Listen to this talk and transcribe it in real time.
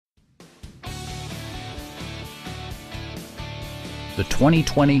the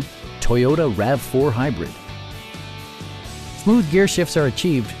 2020 Toyota RAV4 Hybrid. Smooth gear shifts are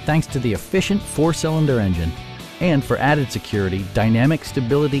achieved thanks to the efficient 4-cylinder engine, and for added security, dynamic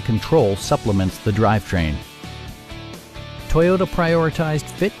stability control supplements the drivetrain. Toyota prioritized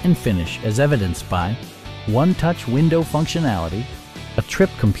fit and finish as evidenced by one-touch window functionality, a trip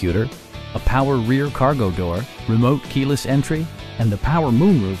computer, a power rear cargo door, remote keyless entry, and the power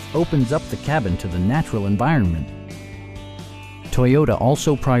moonroof opens up the cabin to the natural environment. Toyota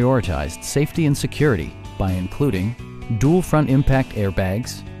also prioritized safety and security by including dual front impact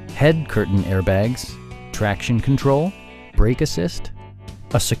airbags, head curtain airbags, traction control, brake assist,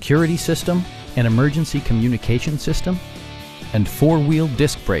 a security system, an emergency communication system, and 4-wheel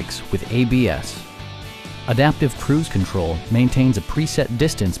disc brakes with ABS. Adaptive Cruise Control maintains a preset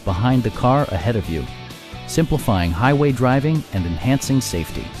distance behind the car ahead of you, simplifying highway driving and enhancing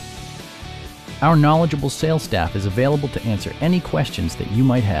safety. Our knowledgeable sales staff is available to answer any questions that you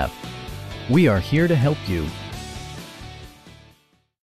might have. We are here to help you